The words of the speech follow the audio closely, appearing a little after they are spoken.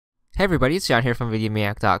Hey everybody, it's John here from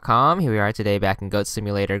VidGamiac.com. Here we are today back in Goat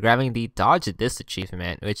Simulator grabbing the Dodge This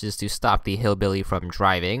achievement, which is to stop the Hillbilly from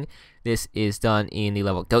driving. This is done in the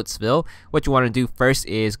level Goatsville. What you want to do first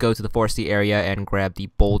is go to the foresty area and grab the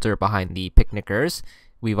boulder behind the picnickers.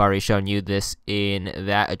 We've already shown you this in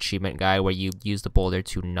that achievement guide where you use the boulder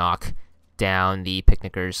to knock down the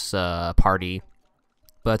picnickers' party.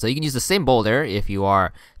 But you can use the same boulder if you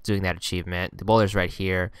are doing that achievement. The boulder's right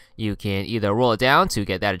here. You can either roll it down to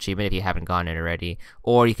get that achievement if you haven't gotten it already,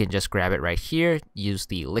 or you can just grab it right here, use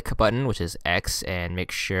the lick button, which is X, and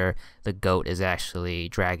make sure the goat is actually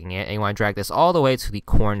dragging it. And you want to drag this all the way to the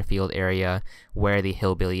cornfield area where the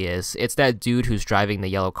hillbilly is. It's that dude who's driving the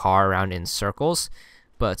yellow car around in circles.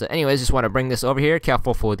 But anyways, just want to bring this over here.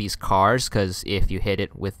 Careful for these cars, because if you hit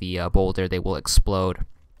it with the boulder, they will explode,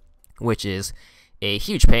 which is a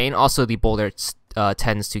huge pain. Also, the boulder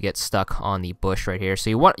tends to get stuck on the bush right here,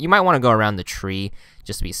 so you might want to go around the tree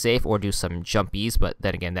just to be safe, or do some jumpies. But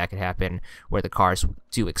then again, that could happen where the cars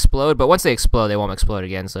do explode. But once they explode, they won't explode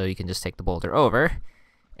again, so you can just take the boulder over.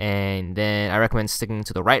 And then I recommend sticking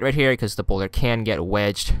to the right here, because the boulder can get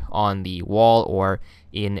wedged on the wall or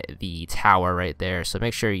in the tower right there. So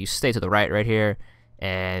make sure you stay to the right here,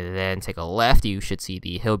 and then take a left. You should see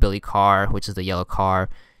the hillbilly car, which is the yellow car,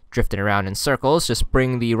 drifting around in circles. Just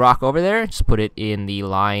bring the rock over there, just put it in the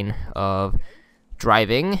line of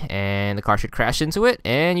driving, and the car should crash into it,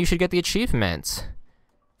 and you should get the achievement.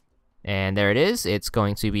 And there it is. It's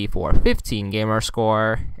going to be for 15 gamer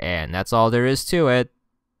score, and that's all there is to it.